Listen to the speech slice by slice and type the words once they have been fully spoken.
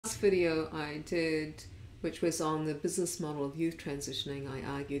video I did, which was on the business model of youth transitioning, I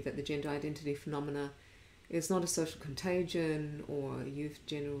argued that the gender identity phenomena is not a social contagion or a youth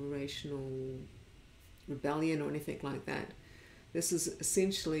generational rebellion or anything like that. This is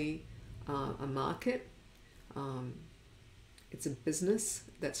essentially a market. It's a business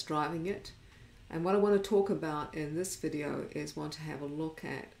that's driving it. And what I want to talk about in this video is want to have a look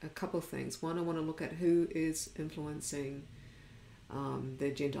at a couple of things. One, I want to look at who is influencing the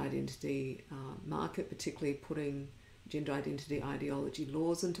gender identity market, particularly putting gender identity ideology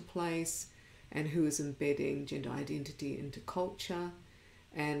laws into place, and who is embedding gender identity into culture,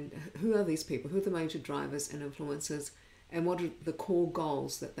 and who are these people, who are the major drivers and influencers, and what are the core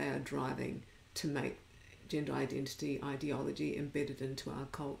goals that they are driving to make gender identity ideology embedded into our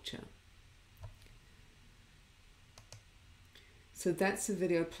culture. So that's the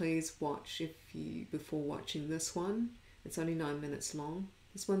video. Please watch before watching this one. It's only 9 minutes long.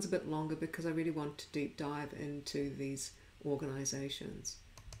 This one's a bit longer because I really want to deep dive into these organizations.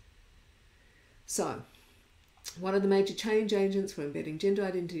 So, what are the major change agents for embedding gender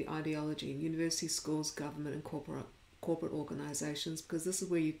identity ideology in universities, schools, government and corporate organizations? Because this is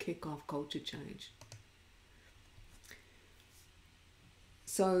where you kick off culture change.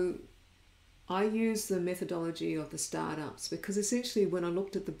 So I use the methodology of the startups because essentially when I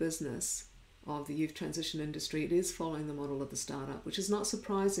looked at the business of the youth transition industry, it is following the model of the startup, which is not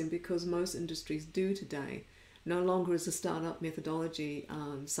surprising because most industries do today. No longer is the startup methodology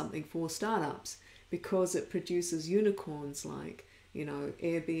something for startups, because it produces unicorns like, you know,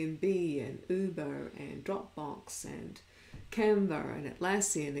 Airbnb and Uber and Dropbox and Canva and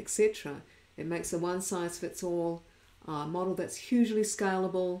Atlassian, etc. It makes a one-size-fits-all model that's hugely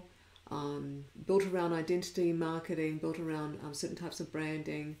scalable, built around identity marketing, built around certain types of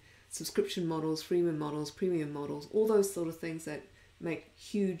branding, subscription models, freemium models, premium models, all those sort of things that make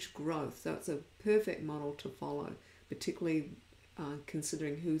huge growth. So it's a perfect model to follow, particularly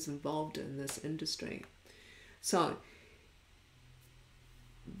considering who's involved in this industry. So,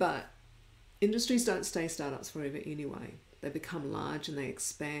 but industries don't stay startups forever anyway. They become large and they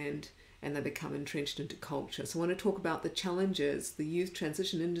expand and they become entrenched into culture. So I want to talk about the challenges the youth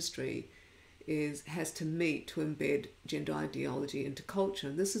transition industry has to meet to embed gender ideology into culture.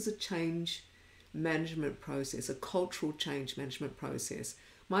 And this is a change management process, a cultural change management process.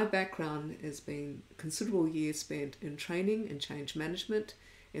 My background has been considerable years spent in training and change management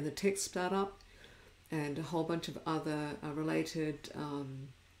in the tech startup and a whole bunch of other related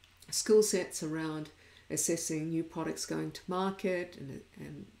skill sets around assessing new products going to market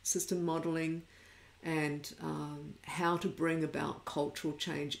and system modeling and how to bring about cultural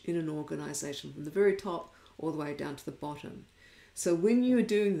change in an organization from the very top all the way down to the bottom. So when you're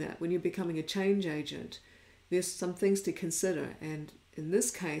doing that, when you're becoming a change agent, there's some things to consider. And in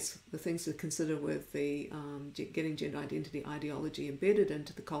this case, the things to consider with the getting gender identity ideology embedded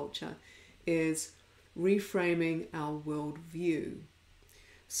into the culture is reframing our worldview.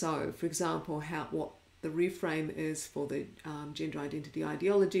 So, for example, what the reframe is for the gender identity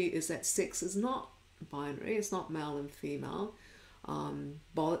ideology is that sex is not binary, it's not male and female.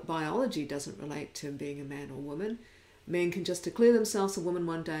 Biology doesn't relate to being a man or woman. Men can just declare themselves a woman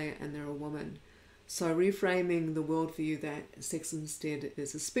one day and they're a woman. So reframing the worldview that sex instead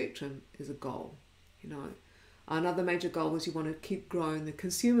is a spectrum is a goal. You know, another major goal is you want to keep growing the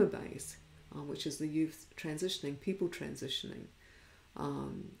consumer base, which is the youth transitioning, people transitioning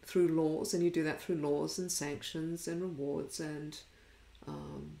through laws, and you do that through laws and sanctions and rewards and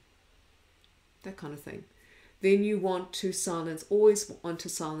that kind of thing. Then you want to always want to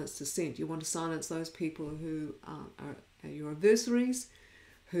silence dissent. You want to silence those people who are your adversaries,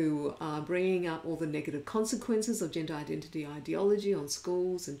 who are bringing up all the negative consequences of gender identity ideology on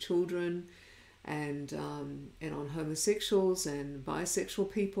schools and children and on homosexuals and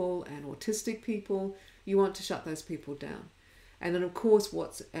bisexual people and autistic people. You want to shut those people down. And then, of course,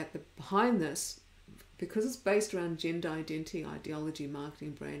 what's behind this, because it's based around gender identity, ideology,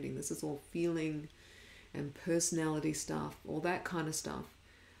 marketing, branding, this is all feeling and personality stuff, all that kind of stuff.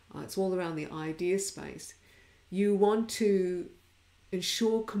 It's all around the idea space. You want to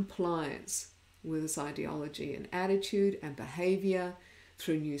ensure compliance with this ideology and attitude and behavior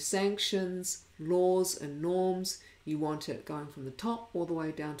through new sanctions, laws and norms. You want it going from the top all the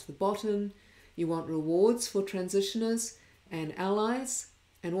way down to the bottom. You want rewards for transitioners and allies,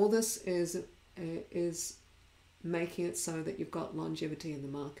 and all this is making it so that you've got longevity in the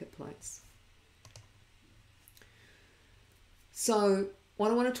marketplace. So what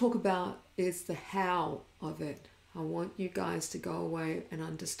I want to talk about is the how of it. I want you guys to go away and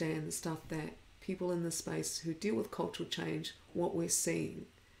understand the stuff that people in this space who deal with cultural change, what we're seeing.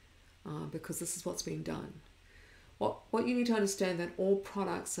 because this is what's being done. What you need to understand that all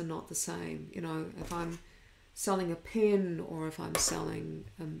products are not the same. You know, if I'm selling a pen, or if I'm selling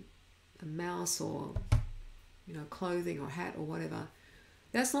a mouse, or, you know, clothing or hat or whatever,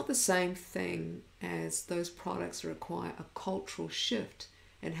 that's not the same thing as those products require a cultural shift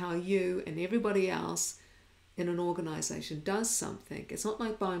in how you and everybody else in an organization does something. It's not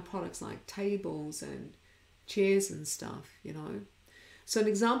like buying products like tables and chairs and stuff, you know. So an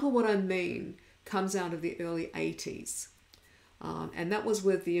example of what I mean comes out of the early 80s. And that was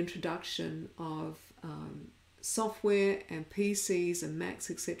with the introduction of software and PCs and Macs,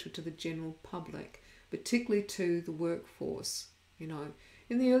 etc., to the general public, particularly to the workforce. You know,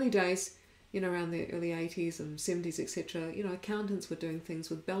 in the early days, you know, around the early 80s and 70s, etc., you know, accountants were doing things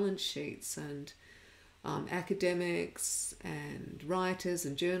with balance sheets, and academics and writers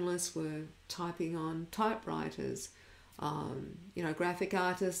and journalists were typing on typewriters. You know, graphic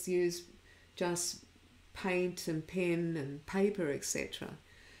artists used just paint and pen and paper, etc.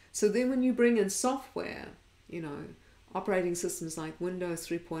 So then when you bring in software, you know, operating systems like Windows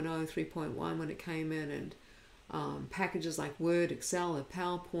 3.0, 3.1 when it came in, and packages like Word, Excel, and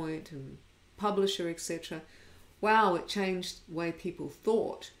PowerPoint, and Publisher, etc. Wow, it changed the way people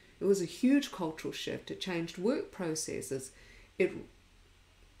thought. It was a huge cultural shift. It changed work processes. It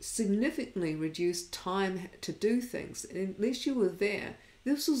significantly reduced time to do things. And at least you were there.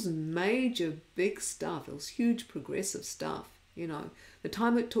 This was major, big stuff. It was huge, progressive stuff, you know, the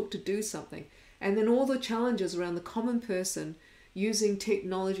time it took to do something. And then all the challenges around the common person using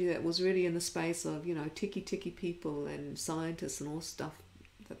technology that was really in the space of, you know, ticky people and scientists and all stuff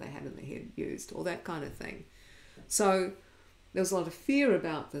that they had in their head used, all that kind of thing. So there was a lot of fear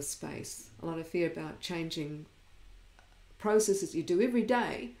about this space, a lot of fear about changing processes you do every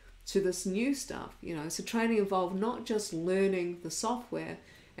day to this new stuff, you know. So training involved not just learning the software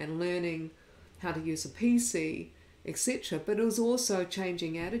and learning how to use a PC, etc., but it was also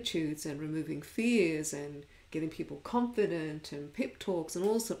changing attitudes and removing fears and getting people confident and pep talks, and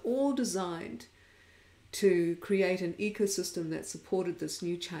also all designed to create an ecosystem that supported this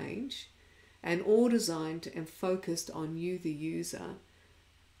new change, and all designed and focused on you, the user,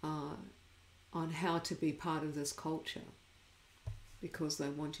 on how to be part of this culture, because they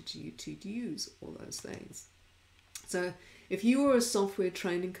wanted you to use all those things. So if you were a software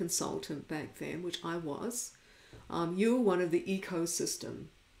training consultant back then, which I was, you were one of the ecosystem.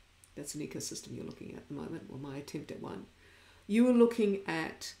 That's an ecosystem you're looking at the moment, or my attempt at one. You were looking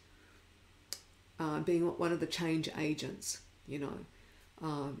at being one of the change agents, you know.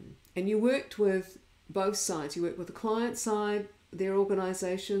 And you worked with both sides. You worked with the client side, their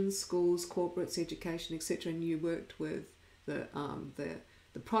organizations, schools, corporates, education, etc., and you worked with the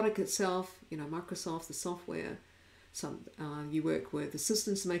product itself, you know, Microsoft, the software. You work with the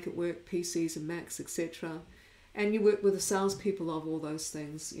systems to make it work, PCs and Macs, etc. And you work with the salespeople of all those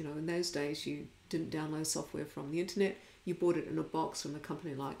things. You know, in those days you didn't download software from the internet. You bought it in a box from a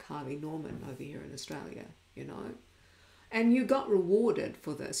company like Harvey Norman over here in Australia, you know. And you got rewarded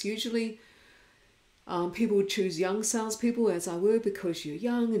for this. Usually people would choose young salespeople, as I were, because you're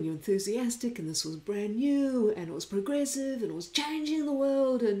young and you're enthusiastic, and this was brand new and it was progressive and it was changing the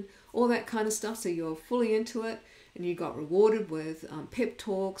world and all that kind of stuff. So you're fully into it, and you got rewarded with pep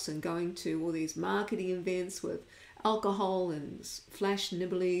talks and going to all these marketing events with alcohol and flash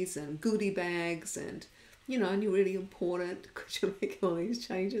nibblies and goodie bags, and, you know, and you're really important because you're making all these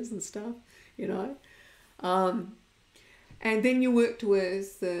changes and stuff, you know. And then you worked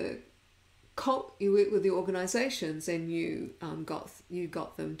with the organizations, and you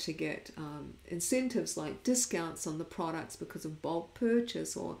got them to get incentives like discounts on the products because of bulk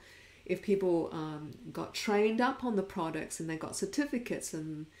purchase, or if people got trained up on the products and they got certificates,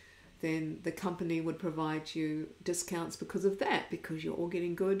 and then the company would provide you discounts because of that, because you're all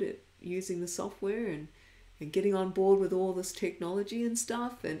getting good at using the software and getting on board with all this technology and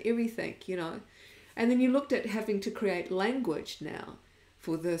stuff and everything, you know. And then you looked at having to create language now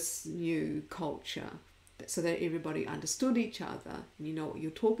for this new culture, so that everybody understood each other, and you know what you're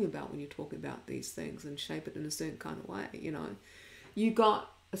talking about when you're talking about these things, and shape it in a certain kind of way, you know. You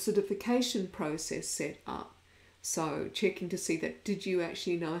got a certification process set up, so checking to see that did you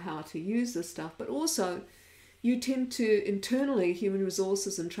actually know how to use this stuff. But also you tend to internally, human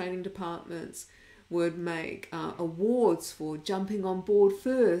resources and training departments would make awards for jumping on board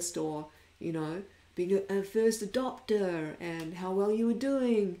first, or, you know, being a first adopter and how well you were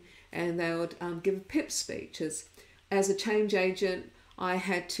doing, and they would give pep speeches. As a change agent, I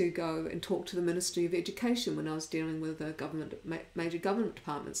had to go and talk to the Ministry of Education when I was dealing with major government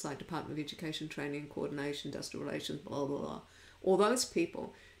departments like Department of Education, Training and Coordination, Industrial Relations, blah, blah, blah. All those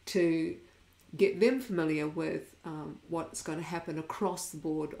people to get them familiar with what's going to happen across the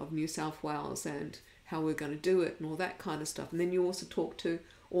board of New South Wales and how we're going to do it and all that kind of stuff. And then you also talk to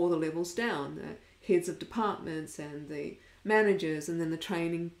all the levels down, the heads of departments and the managers, and then the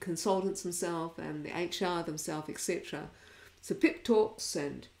training consultants themselves and the HR themselves, etc. So pep talks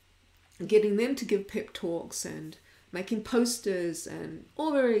and getting them to give pep talks and making posters and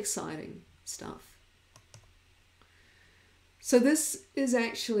all very exciting stuff. So this is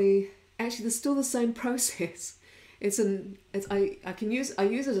actually there's still the same process. I use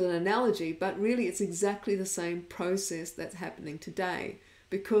it as an analogy, but really it's exactly the same process that's happening today,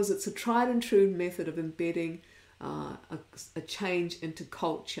 because it's a tried and true method of embedding a change into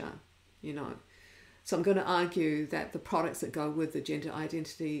culture, you know. So I'm going to argue that the products that go with the gender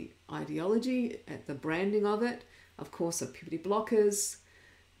identity ideology, the branding of it, of course, are puberty blockers,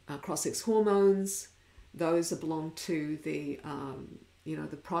 cross-sex hormones. Those that belong to the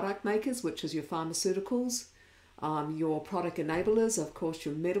the product makers, which is your pharmaceuticals, your product enablers, of course,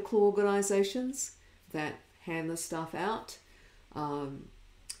 your medical organisations that hand the stuff out.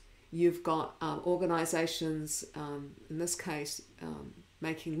 You've got organisations, in this case,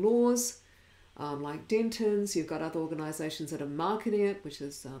 making laws, like Dentons. You've got other organisations that are marketing it, which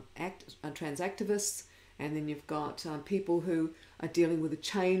is trans activists. And then you've got people who are dealing with the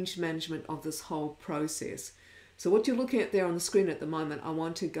change management of this whole process. So what you're looking at there on the screen at the moment, I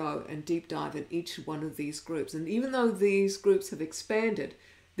want to go and deep dive in each one of these groups. And even though these groups have expanded,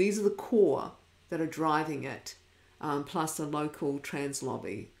 these are the core that are driving it, plus the local trans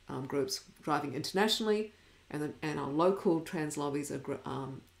lobby groups driving internationally, and our local trans lobbies are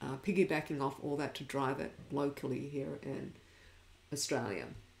piggybacking off all that to drive it locally here in Australia.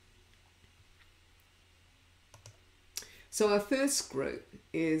 So our first group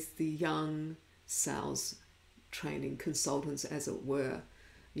is the young sales training consultants, as it were,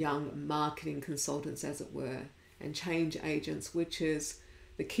 young marketing consultants, as it were, and change agents, which is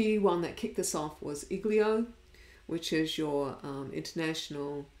the key one that kicked this off was IGYLO, which is your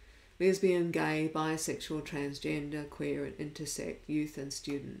international lesbian, gay, bisexual, transgender, queer and intersex youth and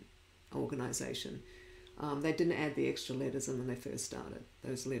student organisation. They didn't add the extra letters in when they first started.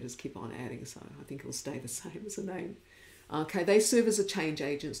 Those letters keep on adding, so I think it will stay the same as the name. Okay, they serve as a change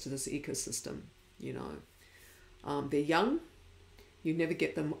agents to this ecosystem, you know. They're young. You never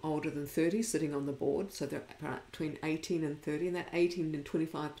get them older than 30 sitting on the board, so they're between 18 and 30, and that 18 and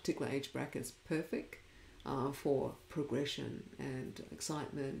 25 particular age bracket is perfect for progression and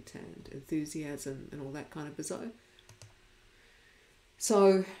excitement and enthusiasm and all that kind of bizarre.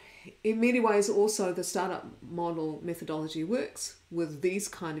 So in many ways also the startup model methodology works with these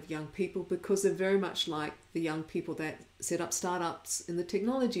kind of young people, because they're very much like the young people that set up startups in the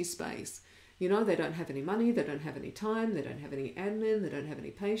technology space. You know, they don't have any money, they don't have any time, they don't have any admin, they don't have any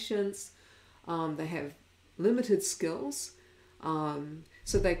patience, they have limited skills.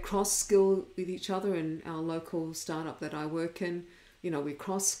 So they cross-skill with each other. In our local startup that I work in, you know, we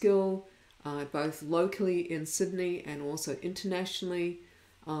cross-skill both locally in Sydney and also internationally,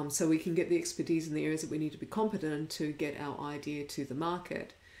 so we can get the expertise in the areas that we need to be competent in to get our idea to the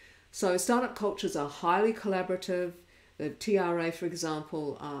market. So startup cultures are highly collaborative. The TRA, for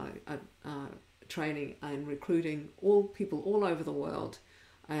example, are training and recruiting all people all over the world,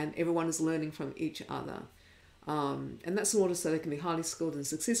 and everyone is learning from each other. And that's in order so they can be highly skilled and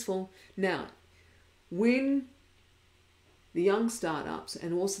successful. Now, when the young startups,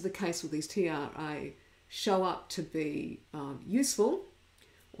 and also the case with these TRA, show up to be useful,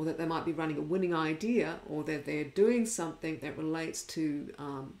 or that they might be running a winning idea, or that they're doing something that relates to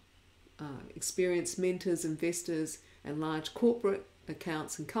experienced mentors, investors, and large corporate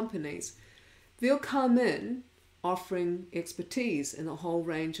accounts and companies, they'll come in offering expertise in a whole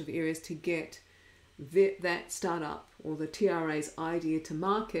range of areas to get that startup or the TRA's idea to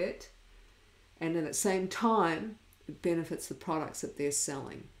market, and at the same time it benefits the products that they're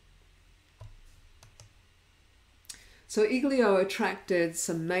selling. So IGYLO attracted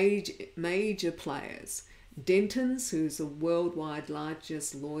some major players. Dentons, who's the worldwide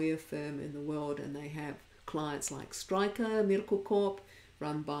largest lawyer firm in the world, and they have clients like Stryker Medical Corp,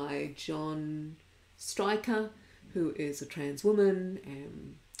 run by John Stryker, who is a trans woman,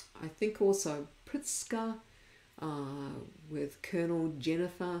 and I think also Pritzker, with Colonel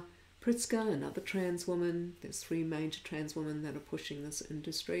Jennifer Pritzker, another trans woman. There's 3 major trans women that are pushing this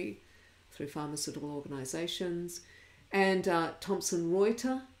industry through pharmaceutical organisations. And Thomson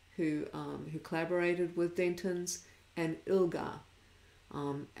Reuters, who collaborated with Dentons, and ILGA,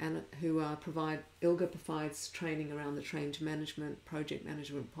 and who ILGA provides training around the change management, project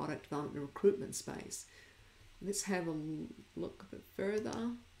management, product development, and recruitment space. Let's have a look a bit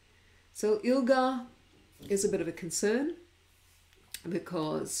further. So ILGA is a bit of a concern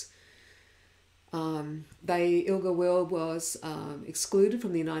because ILGA World was excluded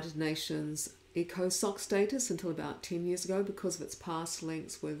from the United Nations ECOSOC status until about 10 years ago because of its past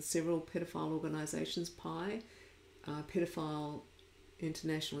links with several pedophile organisations, PI, Pedophile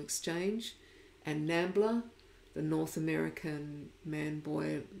International Exchange, and NAMBLA, the North American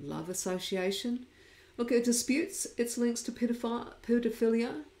Man-Boy Love Association. Look, it disputes its links to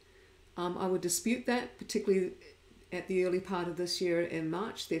pedophilia. I would dispute that, particularly at the early part of this year in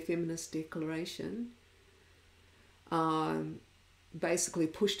March. Their feminist declaration basically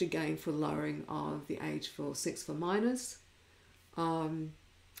pushed again for lowering of the age for sex for minors. And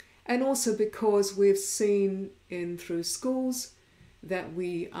also because we've seen through schools that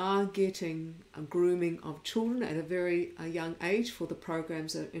we are getting a grooming of children at a very young age for the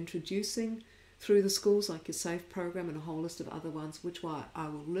programs that are introducing through the schools, like your SAFE program and a whole list of other ones, which I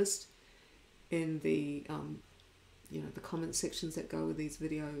will list in the the comment sections that go with these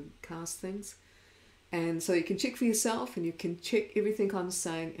video cast things. And so you can check for yourself and you can check everything I'm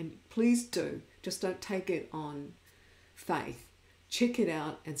saying, and please do, just don't take it on faith. Check it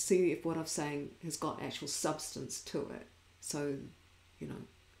out and see if what I'm saying has got actual substance to it. So,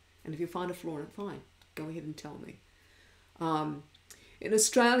 and if you find a flaw in it, fine, go ahead and tell me. In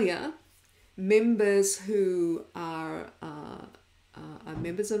Australia, members who are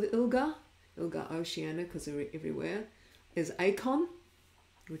members of ILGA Oceania, because they're everywhere, is ACON,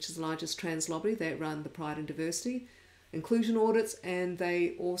 which is the largest trans lobby. They run the Pride and Diversity inclusion audits, and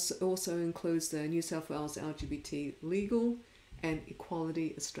they also includes the New South Wales LGBT Legal and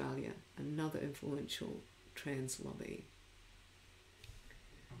Equality Australia, another influential trans lobby.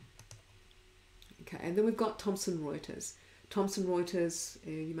 Okay, and then we've got Thomson Reuters. Thomson Reuters,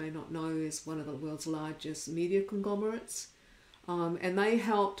 you may not know, is one of the world's largest media conglomerates. And they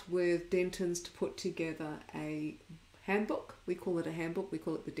helped with Dentons to put together a handbook. We call it a handbook. We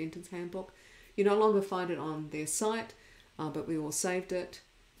call it the Dentons Handbook. You no longer find it on their site, but we all saved it,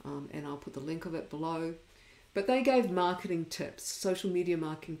 and I'll put the link of it below. But they gave marketing tips, social media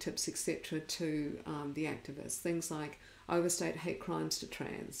marketing tips, etc. to the activists. Things like overstate hate crimes to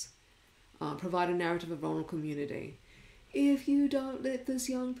trans, provide a narrative of vulnerable community. If you don't let this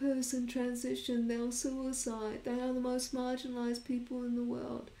young person transition, they'll suicide. They are the most marginalized people in the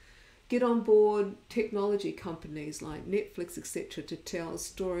world. Get on board technology companies like Netflix, etc., to tell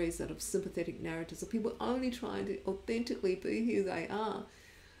stories that have sympathetic narratives of people only trying to authentically be who they are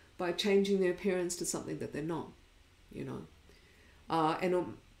by changing their appearance to something that they're not,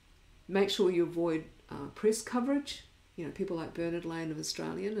 and make sure you avoid press coverage. People like Bernard Lane of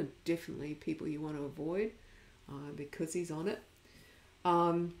Australian are definitely people you want to avoid. Because he's on it,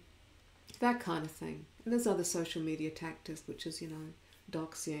 that kind of thing. And there's other social media tactics, which is,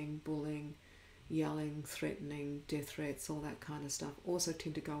 doxing, bullying, yelling, threatening, death threats, all that kind of stuff. Also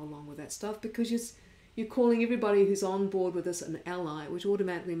tend to go along with that stuff because you're calling everybody who's on board with this an ally, which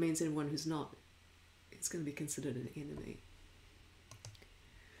automatically means anyone who's not is going to be considered an enemy.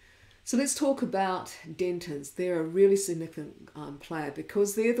 So let's talk about Dentons. They're a really significant player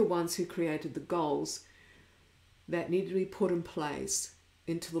because they're the ones who created the goals that need to be put in place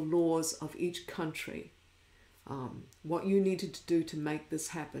into the laws of each country. What you needed to do to make this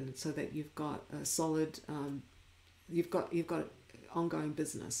happen so that you've got a solid, you've got ongoing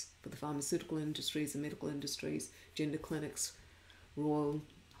business for the pharmaceutical industries, the medical industries, gender clinics, royal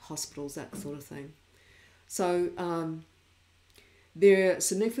hospitals, that sort of thing. So they're a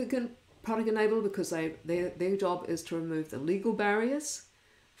significant product enabler because their job is to remove the legal barriers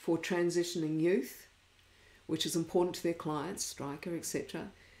for transitioning youth, which is important to their clients, Striker,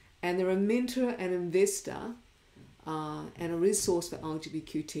 etc. And they're a mentor and investor and a resource for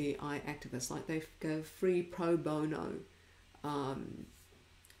LGBTQTIA activists. Like they give free pro bono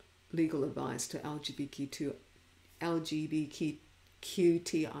legal advice to LGBTQTIA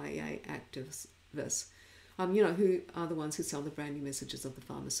activists, who are the ones who sell the branding messages of the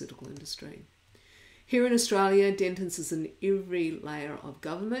pharmaceutical industry. Here in Australia, Dentons is in every layer of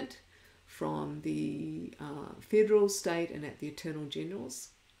government, from the federal, state, and at the Attorney Generals.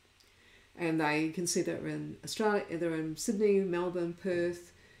 And you can see they're in Australia, they're in Sydney, Melbourne,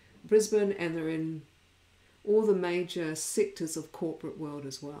 Perth, Brisbane, and they're in all the major sectors of corporate world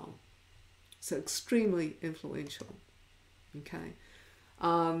as well. So extremely influential. Okay.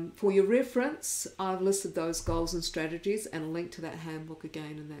 For your reference, I've listed those goals and strategies and a link to that handbook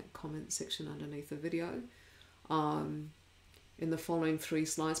again in that comment section underneath the video. In the following 3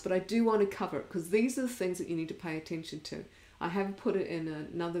 slides, but I do want to cover it because these are the things that you need to pay attention to. I haven't put it in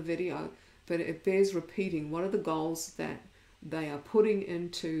another video, but it bears repeating. What are the goals that they are putting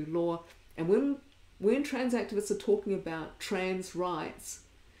into law. And when trans activists are talking about trans rights,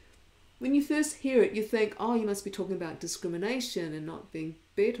 when you first hear it, you think, oh, you must be talking about discrimination and not being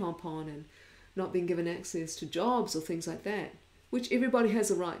bet upon and not being given access to jobs or things like that, which everybody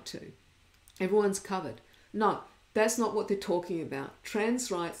has a right to. Everyone's covered. No, that's not what they're talking about. Trans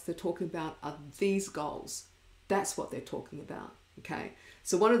rights they're talking about are these goals. That's what they're talking about, okay?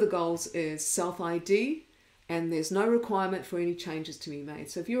 So one of the goals is self-ID, and there's no requirement for any changes to be made.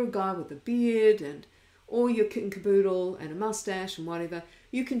 So if you're a guy with a beard and all your kit and caboodle and a mustache and whatever,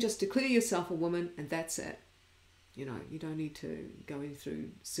 you can just declare yourself a woman and that's it. You know, you don't need to go in through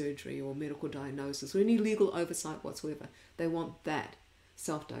surgery or medical diagnosis or any legal oversight whatsoever. They want that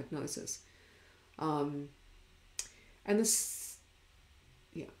self-diagnosis. And this,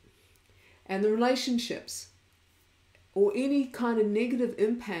 yeah. And the relationships or any kind of negative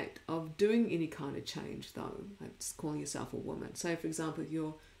impact of doing any kind of change, though, like just calling yourself a woman. Say, for example,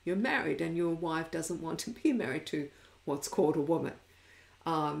 you're married and your wife doesn't want to be married to what's called a woman.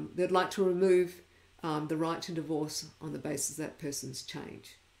 They'd like to remove the right to divorce on the basis that person's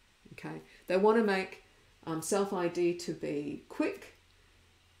change. Okay, they want to make self-ID to be quick,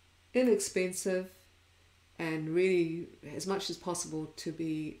 inexpensive, and really as much as possible to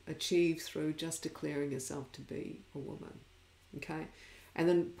be achieved through just declaring yourself to be a woman. Okay, and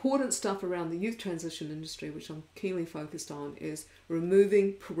the important stuff around the youth transition industry, which I'm keenly focused on, is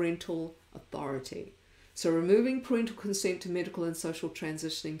removing parental authority. So removing parental consent to medical and social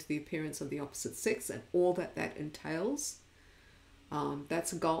transitioning to the appearance of the opposite sex and all that that entails.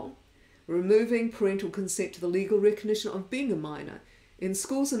 That's a goal. Removing parental consent to the legal recognition of being a minor. In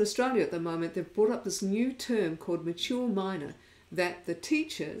schools in Australia at the moment, they've brought up this new term called mature minor, that the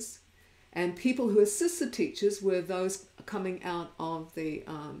teachers and people who assist the teachers were those coming out of the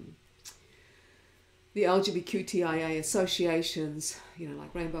LGBQTIA associations, you know,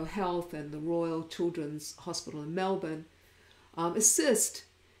 like Rainbow Health and the Royal Children's Hospital in Melbourne, assist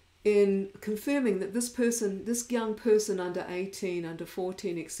in confirming that this person, this young person under 18, under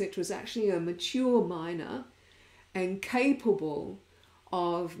 14, etc., is actually a mature minor and capable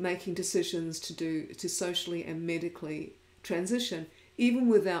of making decisions to socially and medically transition, even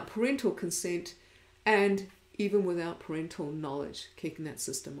without parental consent and even without parental knowledge, kicking that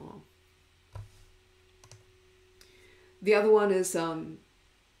system on. The other one is the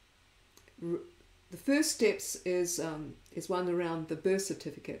first steps is one around the birth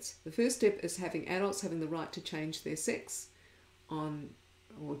certificates. The first step is having adults having the right to change their sex or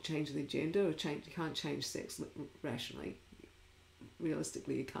change their gender, or you can't change sex rationally.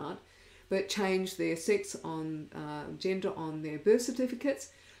 Realistically, you can't, but change their sex on gender on their birth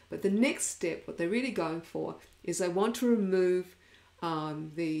certificates. But the next step, what they're really going for, is they want to remove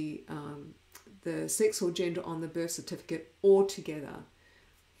the sex or gender on the birth certificate altogether.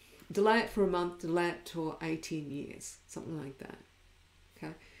 Delay it for a month, delay it to 18 years, something like that.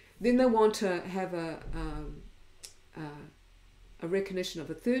 Okay. Then they want to have a recognition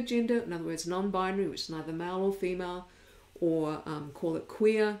of a third gender, in other words, non-binary, which is neither male or female, or call it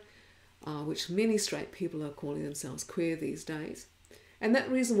queer, which many straight people are calling themselves queer these days. And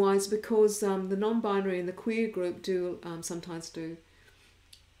that reason why is because the non-binary and the queer group do sometimes do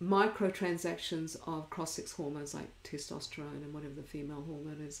microtransactions of cross-sex hormones like testosterone and whatever the female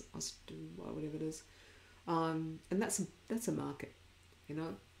hormone is, whatever it is, and that's a market, you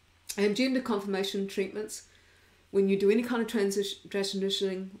know. And gender confirmation treatments, when you do any kind of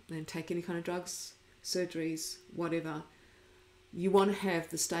transitioning and take any kind of drugs, surgeries, whatever, you want to have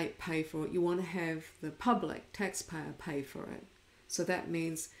the state pay for it. You want to have the public taxpayer pay for it. So that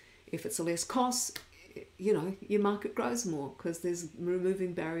means if it's a less cost, you know, your market grows more because there's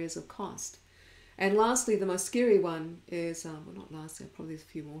removing barriers of cost. And lastly, the most scary one is, well, not lastly, probably there's a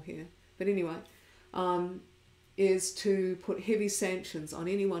few more here, but anyway, is to put heavy sanctions on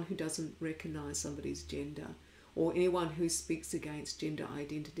anyone who doesn't recognize somebody's gender or anyone who speaks against gender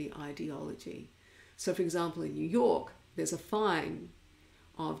identity ideology. So, for example, in New York, there's a fine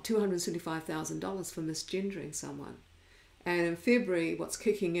of $275,000 for misgendering someone. And in February, what's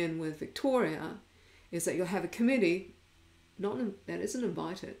kicking in with Victoria is that you'll have a committee, that isn't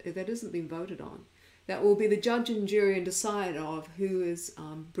invited, that isn't been voted on, that will be the judge and jury and decide of who is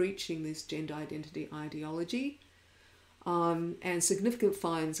breaching this gender identity ideology, and significant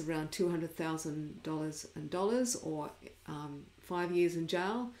fines around $200,000 or 5 years in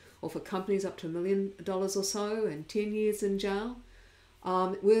jail, or for companies up to $1 million or so, and 10 years in jail,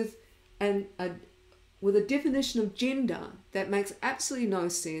 with a definition of gender that makes absolutely no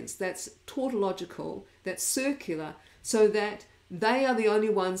sense, that's tautological, that's circular, so that they are the only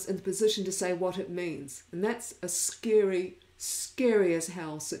ones in the position to say what it means. And that's a scary, scary as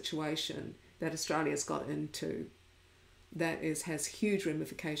hell situation that Australia's got into that has huge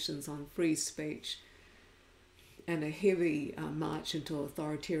ramifications on free speech and a heavy march into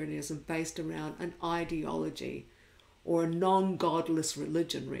authoritarianism based around an ideology or a non-godless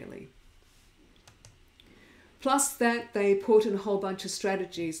religion, really. Plus that, they put in a whole bunch of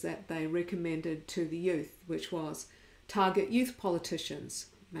strategies that they recommended to the youth, which was target youth politicians,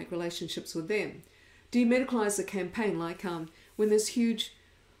 make relationships with them, demedicalise the campaign, like when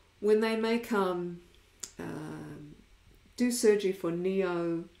they make do surgery for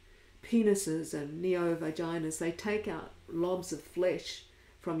neo-penises and neo-vaginas, they take out lobs of flesh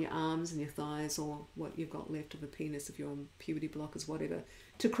from your arms and your thighs, or what you've got left of a penis if you're on puberty blockers, whatever,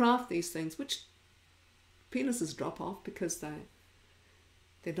 to craft these things, which penises drop off because they're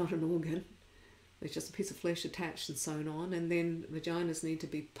not an organ. There's just a piece of flesh attached and sewn on, and then vaginas need to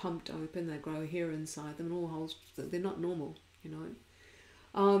be pumped open. They grow hair inside them and all holes. They're not normal, you know.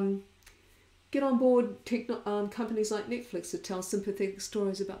 Get on board companies like Netflix that tell sympathetic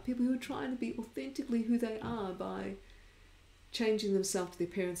stories about people who are trying to be authentically who they are by changing themselves to the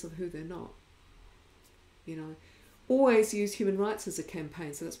appearance of who they're not. You know, always use human rights as a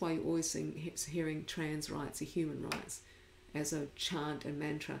campaign. So that's why you're always hearing trans rights or human rights as a chant and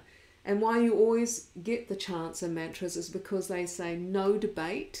mantra. And why you always get the chants and mantras is because they say no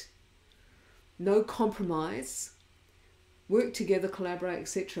debate, no compromise, work together, collaborate,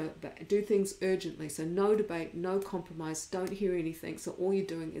 etc. But do things urgently. So no debate, no compromise, don't hear anything. So all you're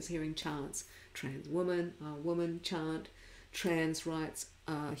doing is hearing chants. Trans woman, woman chant, trans rights,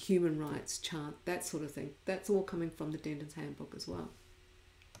 human rights chant, that sort of thing. That's all coming from the Dentons handbook as well.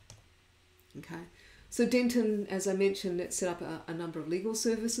 Okay. So Denton, as I mentioned, it set up a number of legal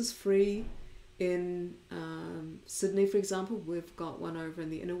services free in Sydney, for example. We've got one over in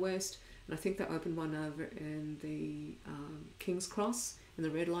the Inner West, and I think they opened one over in the King's Cross in the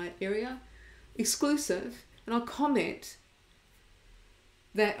red light area. Exclusive. And I'll comment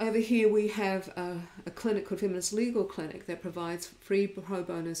that over here we have a clinic called Feminist Legal Clinic that provides free pro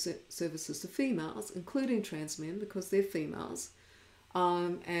bono services to females, including trans men, because they're females.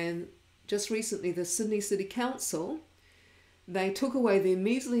 And just recently, the Sydney City Council, they took away their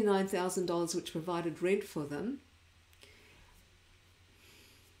measly $9,000 which provided rent for them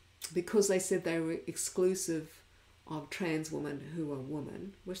because they said they were exclusive of trans women who are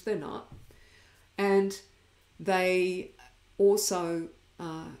women, which they're not. And they also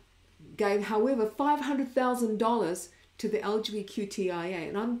gave, however, $500,000 to the LGBQTIA,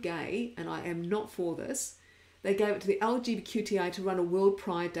 and I'm gay and I am not for this. They gave it to the LGBQTIA to run a World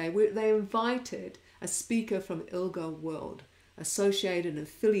Pride Day where they invited a speaker from ILGA World, associated and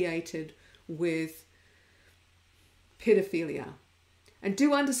affiliated with pedophilia. And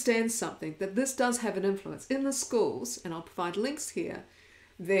do understand something, that this does have an influence. In the schools, and I'll provide links here,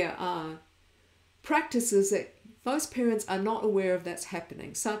 there are practices that most parents are not aware of that's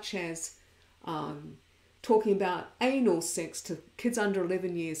happening, such as talking about anal sex to kids under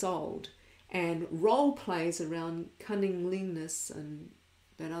 11 years old, and role plays around cunnilingus and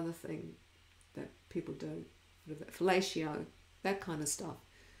that other thing that people do, fellatio, that kind of stuff.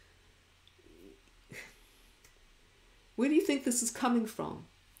 Where do you think this is coming from?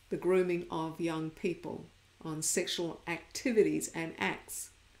 The grooming of young people on sexual activities and acts.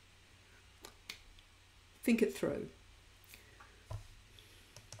 Think it through.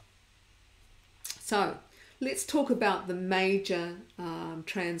 So, let's talk about the major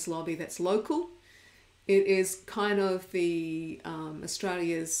trans lobby that's local. It is kind of the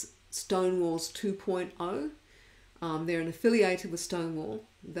Australia's Stonewall's 2.0. They're affiliated with Stonewall.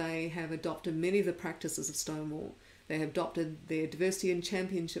 They have adopted many of the practices of Stonewall. They have adopted their diversity and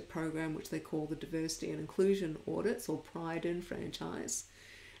championship program, which they call the diversity and inclusion audits, or Pride in franchise.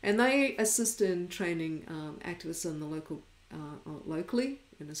 And they assist in training activists in the locally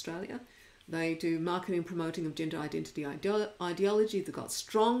in Australia. They do marketing and promoting of gender identity ideology. They've got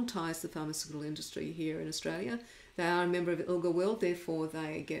strong ties to the pharmaceutical industry here in Australia. They are a member of ILGA World, therefore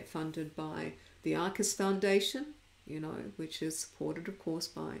they get funded by the Arcus Foundation, you know, which is supported, of course,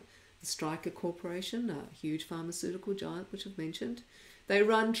 by the Stryker Corporation, a huge pharmaceutical giant, which I've mentioned. They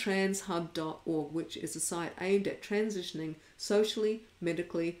run transhub.org, which is a site aimed at transitioning socially,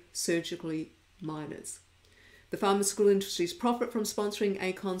 medically, surgically minors. The pharmaceutical industries profit from sponsoring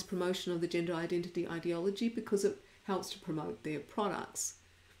ACON's promotion of the gender identity ideology because it helps to promote their products.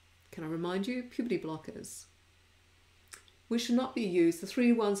 Can I remind you? Puberty blockers, which should not be used. The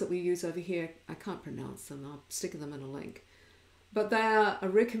three ones that we use over here, I can't pronounce them. I'll stick them in a link. But they are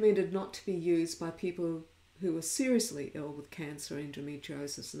recommended not to be used by people who are seriously ill with cancer,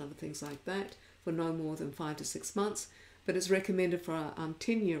 endometriosis and other things like that for no more than 5 to 6 months. but it's recommended for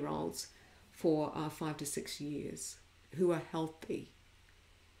 10-year-olds for 5 to 6 years who are healthy.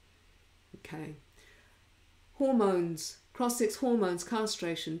 Okay. Hormones, cross-sex hormones,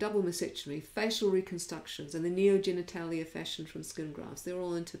 castration, double mastectomy, facial reconstructions, and the neogenitalia fashion from skin grafts. They're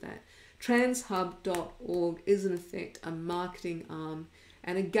all into that. Transhub.org is in effect a marketing arm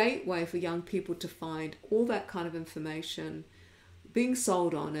and a gateway for young people to find all that kind of information being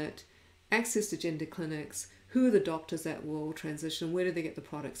sold on it, access to gender clinics, who are the doctors that will transition, where do they get the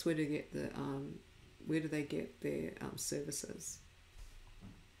products, where do they get their services.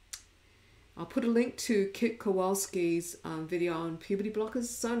 I'll put a link to Kit Kowalski's video on puberty blockers.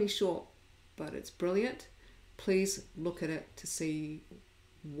 It's only short, but it's brilliant. Please look at it to see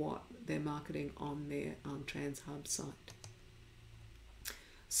what they're marketing on their Trans Hub site.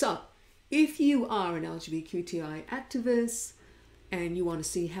 So, if you are an LGBTQTI activist and you want to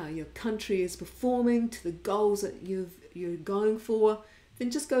see how your country is performing to the goals that you're going for, then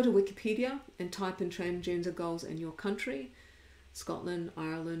just go to Wikipedia and type in transgender goals in your country. Scotland,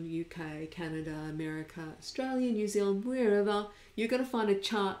 Ireland, UK, Canada, America, Australia, New Zealand, wherever. You're going to find a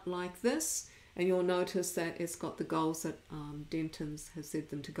chart like this, and you'll notice that it's got the goals that Dentons have said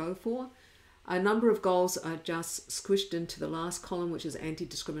them to go for. A number of goals are just squished into the last column, which is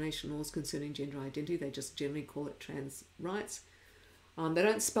anti-discrimination laws concerning gender identity. They just generally call it trans rights. They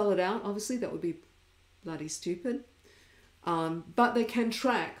don't spell it out, obviously, that would be bloody stupid. But they can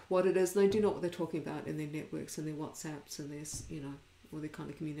track what it is. They do know what they're talking about in their networks and their WhatsApps and their, all their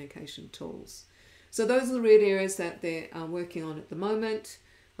kind of communication tools. So those are the red areas that they're working on at the moment.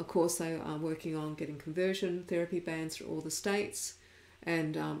 Of course, they are working on getting conversion therapy bans through all the states,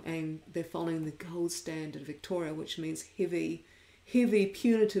 and they're following the gold standard of Victoria, which means heavy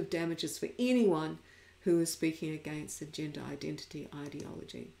punitive damages for anyone who is speaking against the gender identity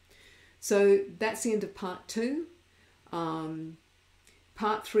ideology. So that's the end of part 2.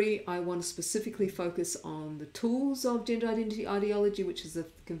 Part 3, I want to specifically focus on the tools of gender identity ideology, which is the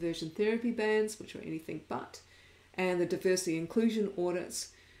conversion therapy bans, which are anything but, and the diversity inclusion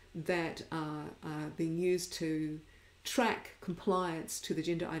audits that are being used to track compliance to the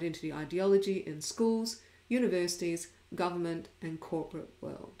gender identity ideology in schools, universities, government, and corporate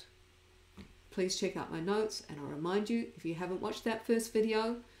world. Please check out my notes, and I'll remind you, if you haven't watched that first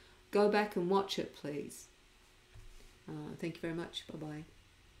video, go back and watch it, please. Thank you very much. Bye-bye.